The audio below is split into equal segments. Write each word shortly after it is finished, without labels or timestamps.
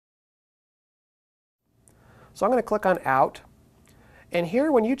So I'm going to click on Out. And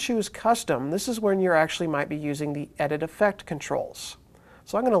here when you choose Custom, this is when you actually might be using the Edit Effect controls.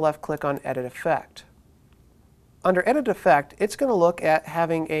 So I'm going to left click on Edit Effect. Under Edit Effect, it's going to look at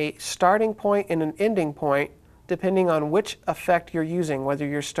having a starting point and an ending point depending on which effect you're using, whether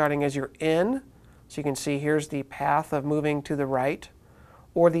you're starting as you're in, so you can see here's the path of moving to the right,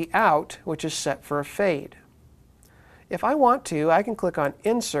 or the out, which is set for a fade. If I want to, I can click on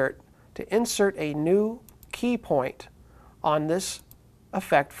Insert to insert a new key point on this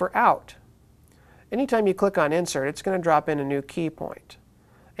effect for out. Anytime you click on Insert, it's going to drop in a new key point.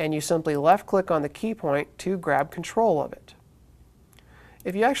 And you simply left click on the key point to grab control of it.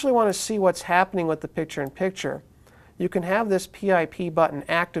 If you actually want to see what's happening with the picture-in-picture, you can have this PIP button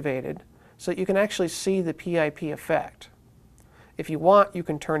activated so that you can actually see the PIP effect. If you want, you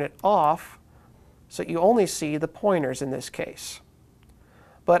can turn it off so that you only see the pointers in this case.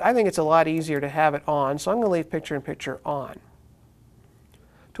 But I think it's a lot easier to have it on, so I'm going to leave picture-in-picture on.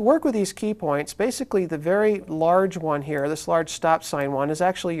 To work with these key points, basically the very large one here, this large stop sign one, is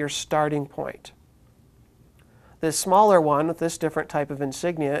actually your starting point. This smaller one with this different type of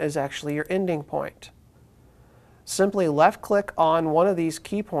insignia is actually your ending point. Simply left click on one of these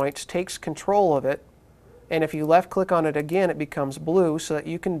key points takes control of it, and if you left click on it again, it becomes blue so that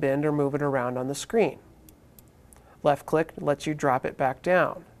you can bend or move it around on the screen. Left click lets you drop it back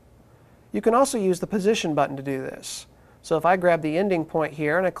down. You can also use the position button to do this. So if I grab the ending point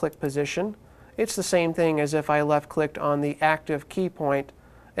here and I click position, it's the same thing as if I left clicked on the active key point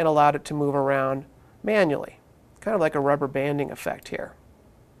and allowed it to move around manually. Kind of like a rubber banding effect here.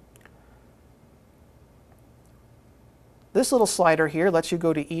 This little slider here lets you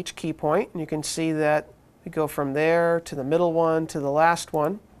go to each key point, and you can see that we go from there to the middle one to the last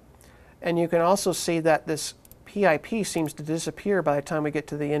one. And you can also see that this PIP seems to disappear by the time we get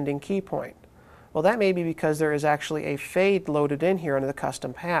to the ending key point. Well, that may be because there is actually a fade loaded in here under the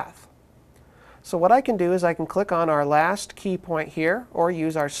custom path. So what I can do is I can click on our last key point here, or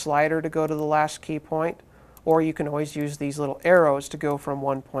use our slider to go to the last key point, or you can always use these little arrows to go from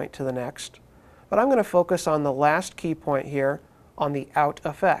one point to the next. But I'm going to focus on the last key point here on the out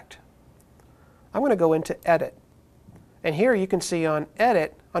effect. I'm going to go into Edit. And here you can see on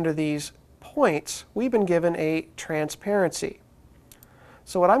Edit, under these points, we've been given a transparency.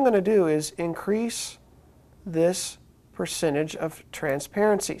 So what I'm going to do is increase this percentage of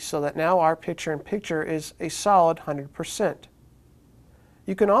transparency so that now our picture-in-picture is a solid 100%.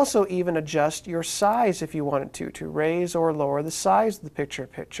 You can also even adjust your size if you wanted to raise or lower the size of the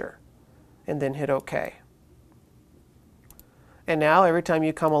picture-in-picture, and then hit OK. And now every time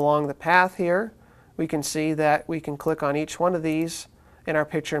you come along the path here, we can see that we can click on each one of these and our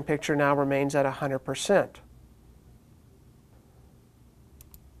picture-in-picture now remains at 100%.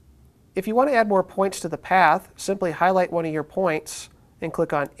 If you want to add more points to the path, simply highlight one of your points and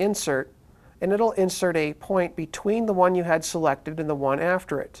click on Insert, and it'll insert a point between the one you had selected and the one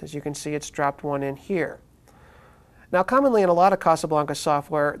after it. As you can see, it's dropped one in here. Now, commonly in a lot of Casablanca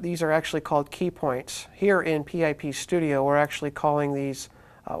software, these are actually called key points. Here in PIP Studio, we're actually calling these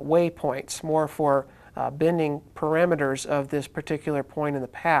waypoints, more for bending parameters of this particular point in the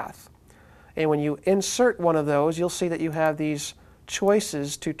path. And when you insert one of those, you'll see that you have these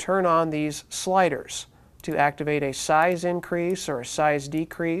choices to turn on these sliders to activate a size increase or a size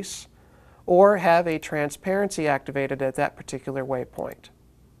decrease, or have a transparency activated at that particular waypoint.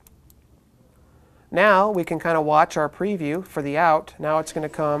 Now we can kind of watch our preview for the out. Now it's going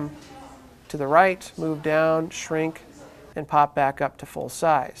to come to the right, move down, shrink, and pop back up to full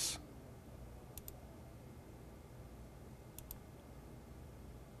size.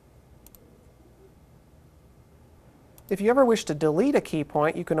 If you ever wish to delete a key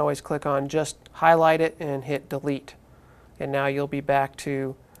point, you can always click on just highlight it and hit delete. And now you'll be back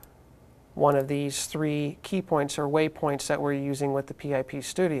to one of these three key points or waypoints that we're using with the PIP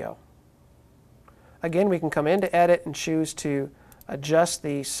Studio. Again, we can come into Edit and choose to adjust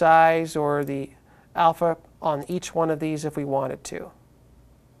the size or the alpha on each one of these if we wanted to.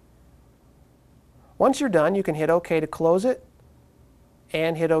 Once you're done, you can hit OK to close it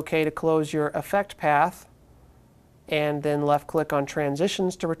and hit OK to close your effect path, and then left click on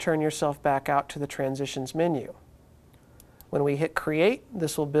Transitions to return yourself back out to the Transitions menu. When we hit Create,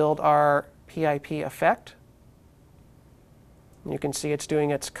 this will build our PIP effect. You can see it's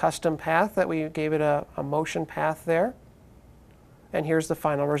doing its custom path that we gave it a motion path there. And here's the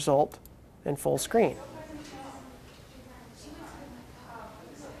final result in full screen.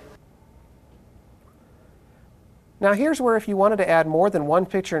 Now here's where if you wanted to add more than one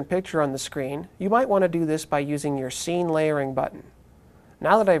picture-in-picture on the screen, you might want to do this by using your Scene Layering button.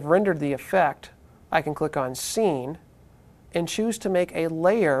 Now that I've rendered the effect, I can click on Scene and choose to make a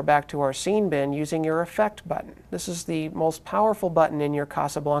layer back to our scene bin using your Effect button. This is the most powerful button in your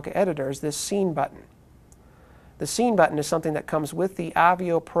Casablanca editors, this Scene button. The Scene button is something that comes with the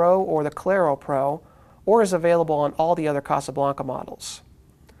Avio Pro or the Claro Pro, or is available on all the other Casablanca models.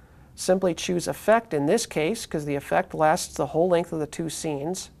 Simply choose Effect in this case, because the effect lasts the whole length of the two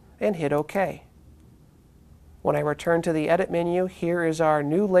scenes, and hit OK. When I return to the Edit menu, here is our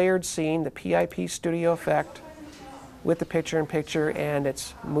new layered scene, the PIP Studio effect, with the picture-in-picture and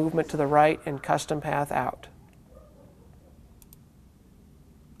its movement to the right and custom path out.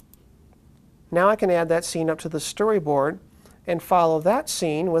 Now I can add that scene up to the storyboard and follow that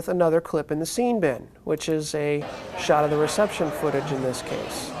scene with another clip in the scene bin, which is a shot of the reception footage in this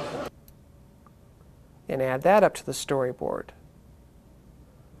case. And add that up to the storyboard.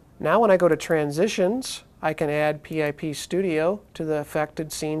 Now when I go to Transitions, I can add PIP Studio to the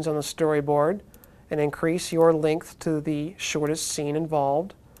affected scenes on the storyboard and increase your length to the shortest scene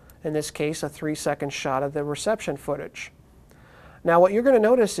involved, in this case a 3-second shot of the reception footage. Now what you're going to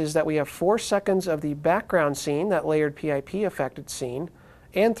notice is that we have 4 seconds of the background scene, that layered PIP affected scene,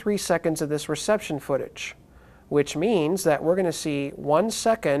 and 3 seconds of this reception footage, which means that we're going to see 1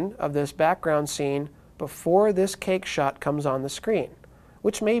 second of this background scene before this cake shot comes on the screen,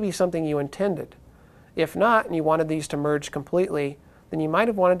 which may be something you intended. If not, and you wanted these to merge completely, then you might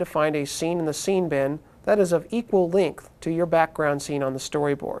have wanted to find a scene in the scene bin that is of equal length to your background scene on the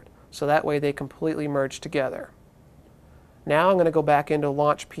storyboard, so that way they completely merge together. Now I'm going to go back into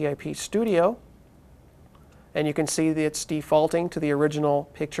Launch PIP Studio, and you can see that it's defaulting to the original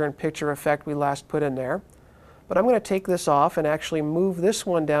picture-in-picture effect we last put in there. But I'm going to take this off and actually move this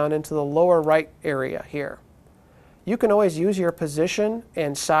one down into the lower right area here. You can always use your Position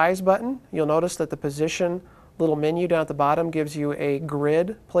and Size button. You'll notice that the Position little menu down at the bottom gives you a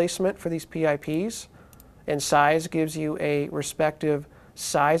grid placement for these PIPs, and Size gives you a respective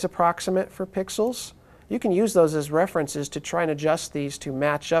size approximate for pixels. You can use those as references to try and adjust these to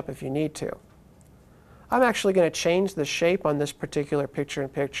match up if you need to. I'm actually going to change the shape on this particular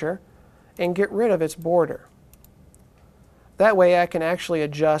picture-in-picture and get rid of its border. That way I can actually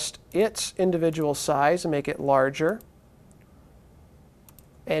adjust its individual size and make it larger,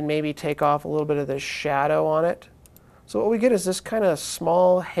 and maybe take off a little bit of the shadow on it. So what we get is this kind of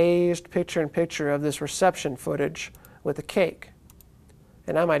small hazed picture-in-picture of this reception footage with the cake.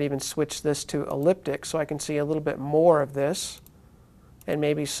 And I might even switch this to elliptic so I can see a little bit more of this, and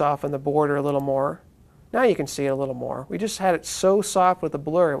maybe soften the border a little more. Now you can see it a little more. We just had it so soft with the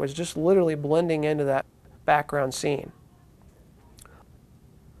blur, it was just literally blending into that background scene.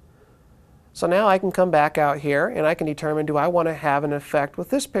 So now I can come back out here and I can determine, do I want to have an effect with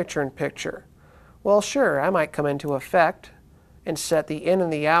this picture-in-picture? Well, sure, I might come into Effect and set the in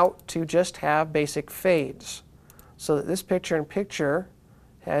and the out to just have basic fades, so that this picture-in-picture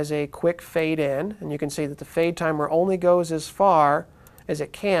has a quick fade in, and you can see that the fade timer only goes as far as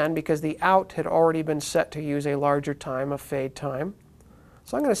it can because the out had already been set to use a larger time of fade time.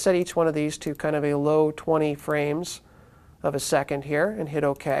 So I'm going to set each one of these to kind of a low 20 frames of a second here and hit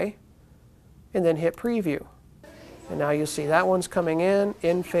OK. And then hit Preview. And now you'll see that one's coming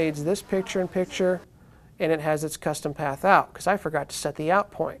in fades this picture-in-picture, and it has its custom path out, because I forgot to set the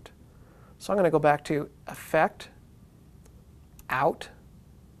out point. So I'm going to go back to Effect, Out,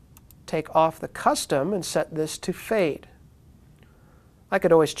 take off the custom and set this to Fade. I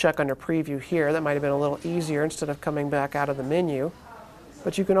could always check under Preview here. That might have been a little easier instead of coming back out of the menu.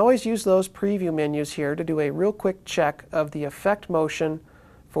 But you can always use those preview menus here to do a real quick check of the effect motion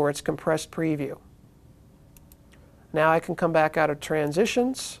for its compressed preview. Now I can come back out of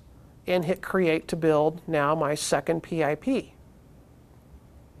Transitions and hit Create to build now my second PIP.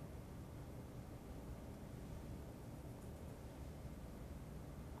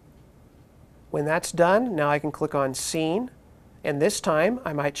 When that's done, now I can click on Scene, and this time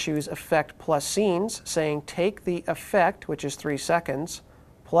I might choose Effect plus Scenes, saying take the effect, which is 3 seconds,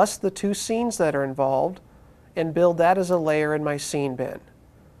 plus the 2 scenes that are involved, and build that as a layer in my scene bin.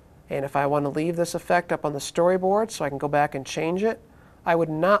 And if I want to leave this effect up on the storyboard so I can go back and change it, I would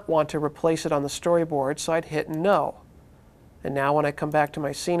not want to replace it on the storyboard, so I'd hit No. And now when I come back to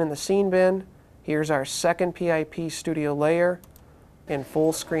my scene in the scene bin, here's our second PIP Studio layer. In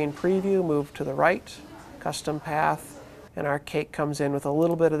full screen preview, move to the right, custom path, and our cake comes in with a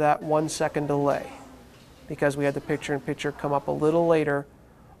little bit of that 1 second delay because we had the picture-in-picture come up a little later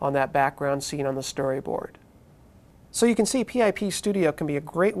on that background scene on the storyboard. So you can see PIP Studio can be a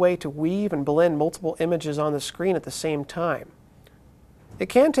great way to weave and blend multiple images on the screen at the same time. It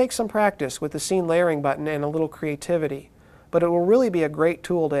can take some practice with the scene layering button and a little creativity, but it will really be a great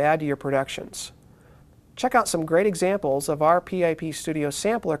tool to add to your productions. Check out some great examples of our PIP Studio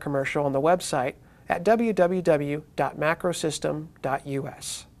sampler commercial on the website at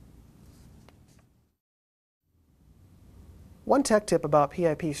www.macrosystem.us. One tech tip about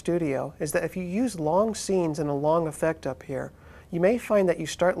PIP Studio is that if you use long scenes and a long effect up here, you may find that you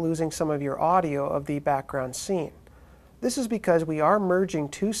start losing some of your audio of the background scene. This is because we are merging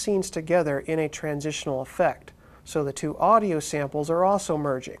two scenes together in a transitional effect, so the two audio samples are also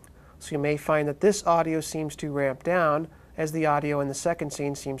merging. So you may find that this audio seems to ramp down as the audio in the second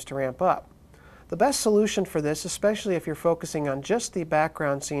scene seems to ramp up. The best solution for this, especially if you're focusing on just the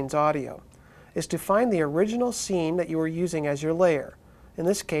background scene's audio, is to find the original scene that you were using as your layer. In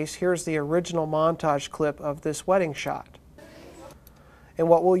this case, here's the original montage clip of this wedding shot. And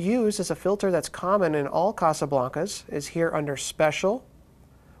what we'll use is a filter that's common in all Casablancas, is here under Special.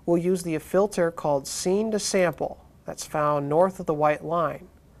 We'll use the filter called Scene to Sample, that's found north of the white line.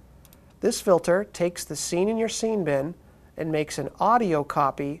 This filter takes the scene in your scene bin and makes an audio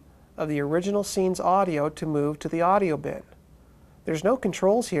copy of the original scene's audio to move to the audio bin. There's no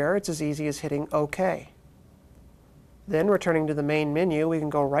controls here, it's as easy as hitting OK. Then returning to the main menu, we can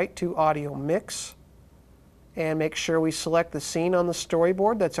go right to Audio Mix and make sure we select the scene on the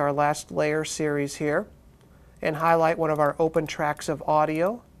storyboard, that's our last layer series here, and highlight one of our open tracks of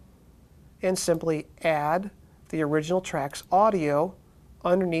audio and simply add the original track's audio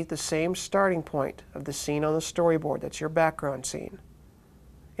underneath the same starting point of the scene on the storyboard, that's your background scene.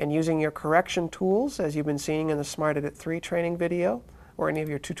 And using your correction tools, as you've been seeing in the Smart Edit 3 training video, or any of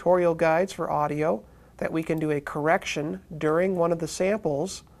your tutorial guides for audio, that we can do a correction during one of the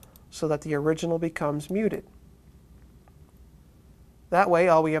samples so that the original becomes muted. That way,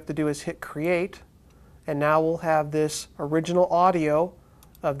 all we have to do is hit Create, and now we'll have this original audio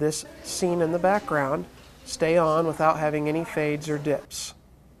of this scene in the background stay on without having any fades or dips.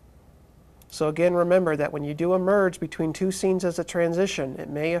 So again, remember that when you do a merge between two scenes as a transition, it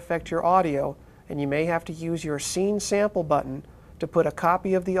may affect your audio, and you may have to use your Scene Sample button to put a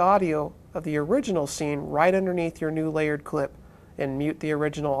copy of the audio of the original scene right underneath your new layered clip and mute the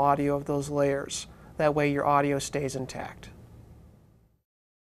original audio of those layers. That way your audio stays intact.